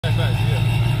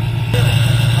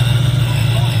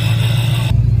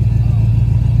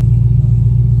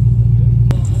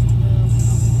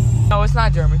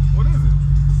not German. What is it?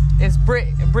 It's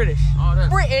British. Oh,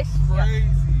 that's British. crazy.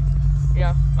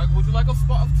 Yeah. Like, would you like a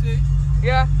spot of tea?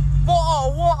 Yeah.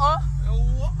 Water.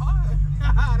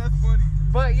 That's funny.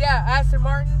 But yeah, Aston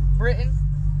Martin, Britain.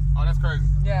 Oh, that's crazy.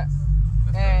 Yeah.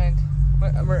 That's And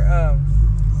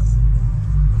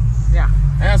yeah.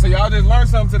 And so y'all just learned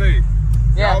something today.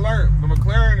 Yeah. Y'all learned the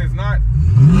McLaren is not.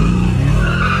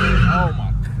 Oh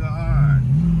my God.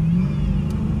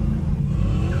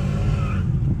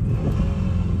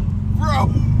 Bro.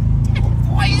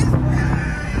 What is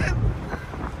that?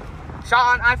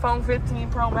 Shot on iPhone 15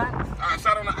 Pro Max.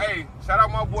 Shout out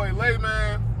my boy Lay,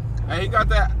 man. Hey, he got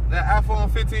that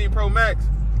iPhone 15 Pro Max.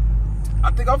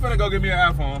 I think I'm finna go get me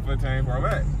an iPhone 15 Pro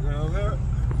Max. You know what I'm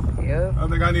saying? Yeah. I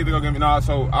think I need to go get me.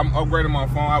 So I'm upgrading my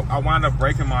phone. I wound up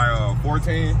breaking my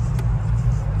 14.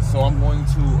 So I'm going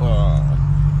to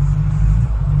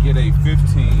get a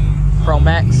 15 Pro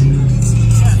Max.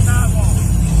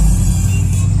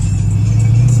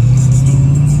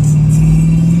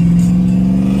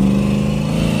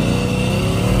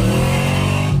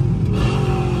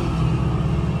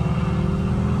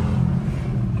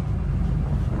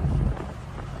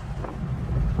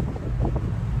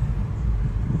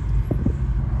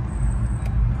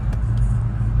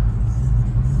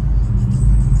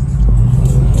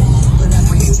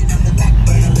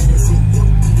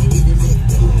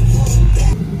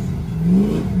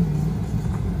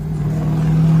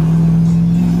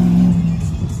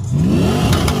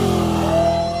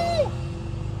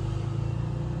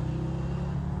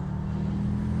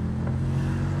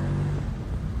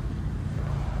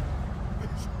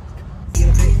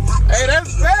 Hey,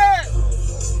 that's bad.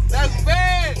 That's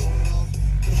bad.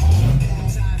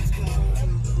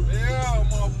 Yeah,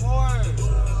 my boy.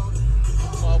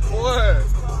 My boy.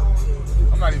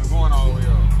 I'm not even going all the way up.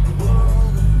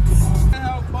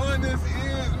 How fun this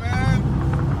is, man.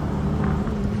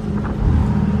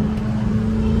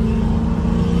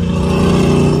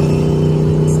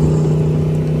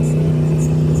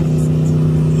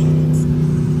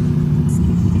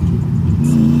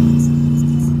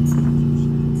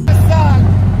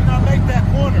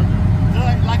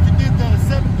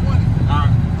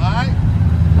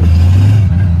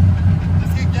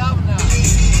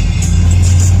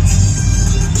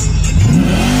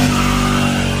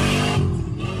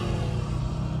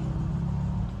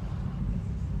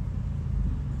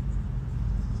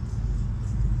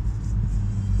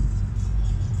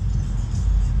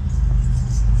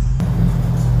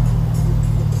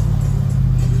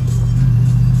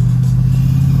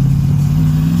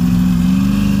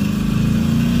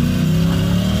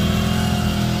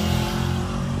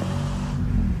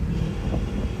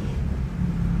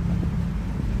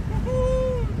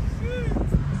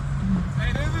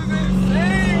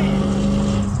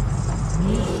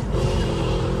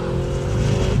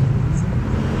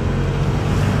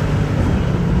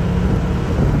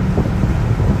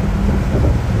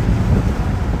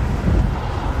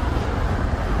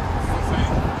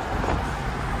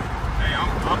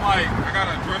 I got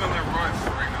an adrenaline rush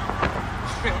right now.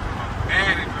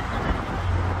 Bad adrenaline.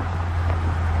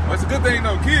 But it's a good thing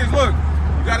though. Kids, look,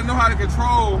 you gotta know how to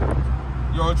control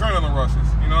your adrenaline rushes.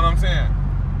 You know what I'm saying?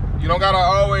 You don't gotta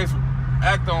always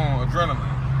act on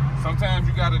adrenaline. Sometimes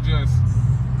you gotta just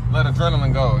let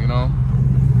adrenaline go, you know?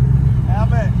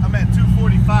 I'm at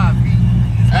 245 feet.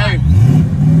 Hey.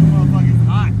 Motherfucker's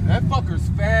hot. That fucker's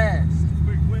fast.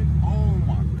 Quick. Oh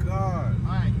my God.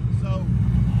 Alright, so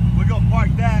we're gonna park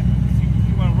that.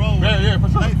 You wanna roll? Yeah, for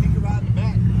sure. Hey, think about in the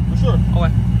back. For sure.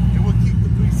 Okay. And we'll keep the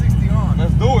 360 on.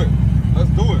 Let's do it. Let's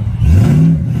do it.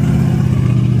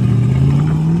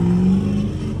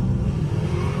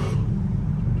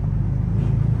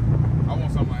 I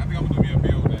want something. I think I'm gonna do me a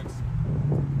build next.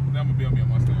 Then I'm gonna build me a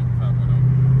Mustang 5.0.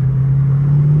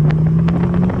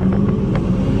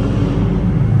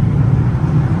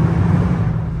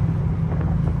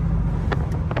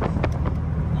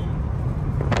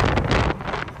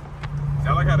 I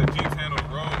like how the Jeeps handle the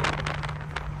road.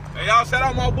 Hey, y'all, shout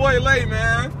out my boy Lay,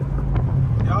 man.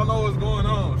 Y'all know what's going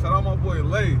on. Shout out my boy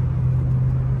Lay.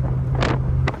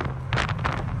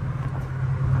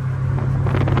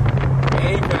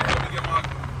 Hey, he finna help me get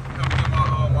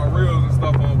my reels and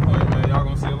stuff on point, man. Y'all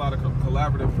gonna see a lot of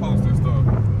collaborative posts and stuff.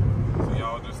 So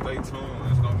y'all just stay tuned.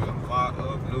 There's gonna be a lot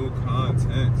of new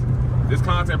content. This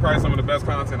content probably some of the best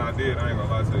content I did. I ain't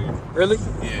gonna lie to you. Really?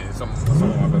 Yeah, some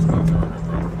of my best content right here,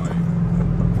 bro. Like,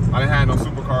 I didn't have no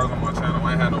supercars on my channel.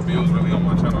 I ain't had no builds really on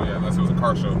my channel yet, unless it was a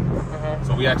car show.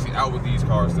 So we actually out with these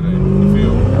cars today. You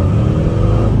feel?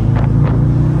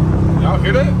 Y'all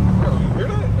hear that? Bro, you hear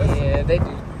that? Yeah, they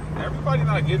do. Everybody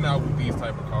not getting out with these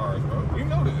type of cars, bro. You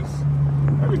know this.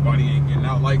 everybody ain't getting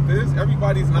out like this.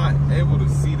 Everybody's not able to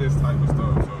see this type of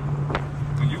stuff. So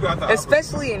when you got the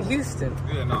especially in Houston.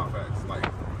 Yeah, nah, facts. Like,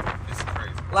 it's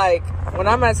crazy. Like when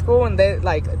I'm at school and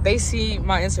they see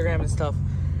my Instagram and stuff,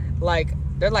 like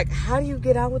they're like, how do you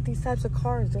get out with these types of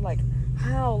cars? They're like,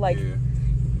 how? Like, yeah.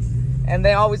 And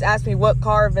they always ask me what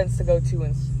car events to go to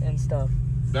and stuff.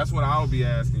 That's what I would be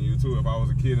asking you too if I was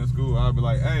a kid in school. I'd be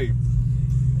like, hey,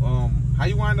 how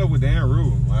you wind up with Dan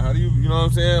Rue? Like, how do you know what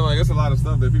I'm saying? Like, it's a lot of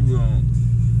stuff that people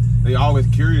they always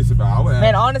curious about. I would ask.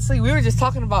 Man, honestly, we were just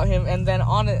talking about him, and then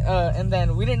and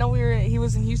then we didn't know he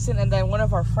was in Houston, and then one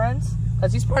of our friends,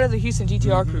 because he's part of the Houston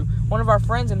GTR crew, one of our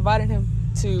friends invited him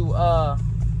to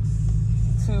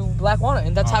Black Walnut,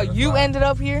 and that's how you ended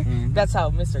up here. That's how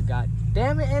Mr.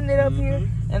 Goddamn It ended up here,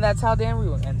 and that's how Dan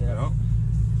Rue ended up.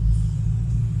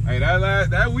 Hey,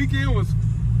 that weekend was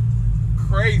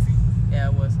crazy. Yeah,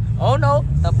 it was. Oh no,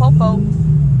 the popo.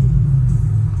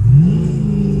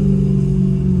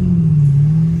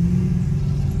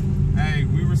 Hey,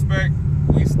 we respect,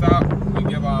 we stop, we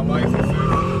give our licenses,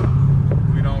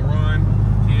 we don't run.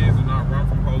 Kids do not run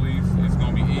from police. It's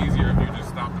gonna be easier if you just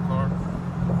stop the car.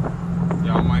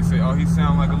 Y'all might say, oh, he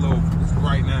sound like a little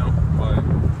right now, but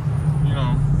you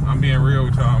know, I'm being real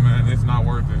with y'all, man. It's not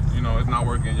worth it. You know, it's not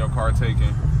worth getting your car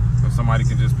taken. If somebody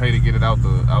can just pay to get it out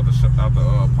the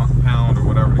pound or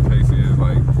whatever the case is,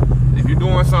 like, if you're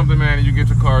doing something, man, and you get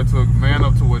your car took, man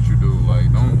up to what you do.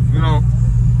 Like, don't, you know,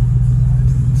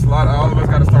 it's a lot. All of us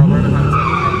got to start learning how to take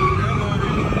it.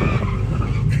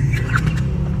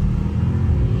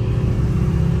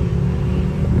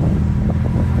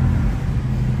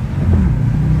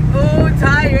 Oh,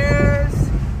 tires!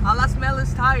 All I smell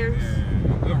is tires.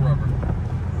 Yeah, good rubber.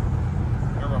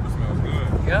 That rubber smells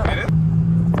good. Yeah.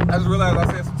 I just realized I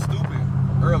said something stupid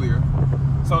earlier.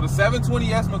 So the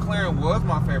 720S McLaren was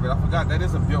my favorite. I forgot that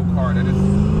is a built car. That is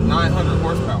 900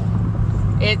 horsepower.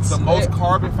 It's the most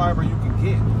carbon fiber you can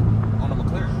get on a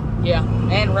McLaren. Yeah,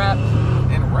 and wrapped.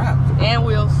 And wrapped. And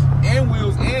wheels. And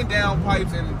wheels and down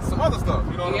pipes and some other stuff.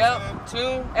 You know what I'm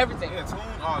saying? Tune, everything. Yeah, tune.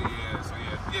 Oh yeah. So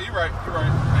yeah, you're right. You're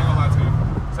right. I ain't gonna lie to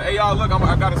you. So hey y'all, look,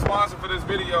 I got a sponsor for this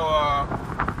video.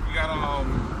 We got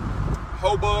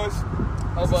Hobuzz.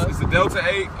 It's a Delta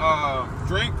 8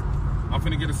 drink. I'm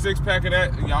finna get a 6-pack of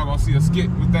that, and y'all gonna see a skit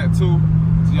with that too.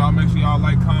 So y'all make sure y'all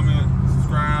like, comment,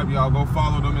 subscribe. Y'all go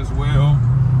follow them as well.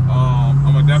 I'm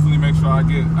gonna definitely make sure I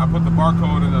put the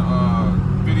barcode in the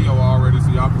video already, so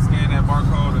y'all can scan that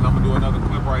barcode, and I'm gonna do another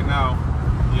clip right now.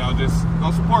 Y'all just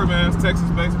go support, man. It's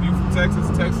Texas based. If you from Texas,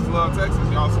 Texas love Texas.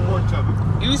 Y'all support each other.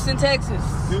 Houston, Texas.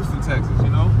 Houston, Texas. You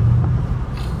know,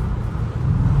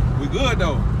 we good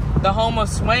though. The home of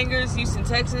Swangers, Houston,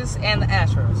 Texas, and the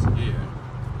Astros. Yeah.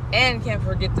 And can't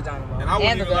forget the Dynamo. And I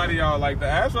wouldn't even lie to y'all, like, the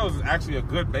Astros is actually a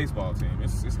good baseball team.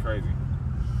 It's crazy.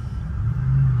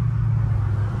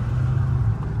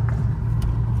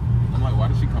 I'm like, why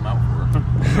did she come out for her?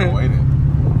 I waited.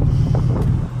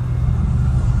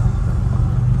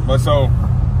 But so,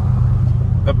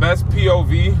 the best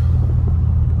POV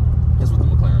is with the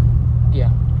McLaren.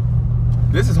 Yeah.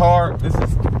 This is hard. This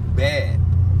is bad.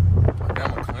 That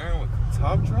McLaren with the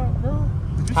top drop, bro.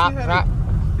 Did you see that?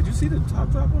 Did you see the top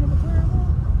drop on the McLaren,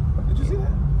 bro? Did you see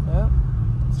that? Yeah.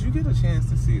 Did you get a chance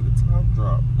to see the top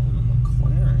drop on the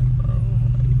McLaren, bro?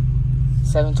 Like,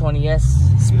 720S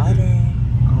Spider. I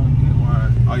don't get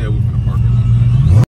why. Oh yeah, we're gonna park it.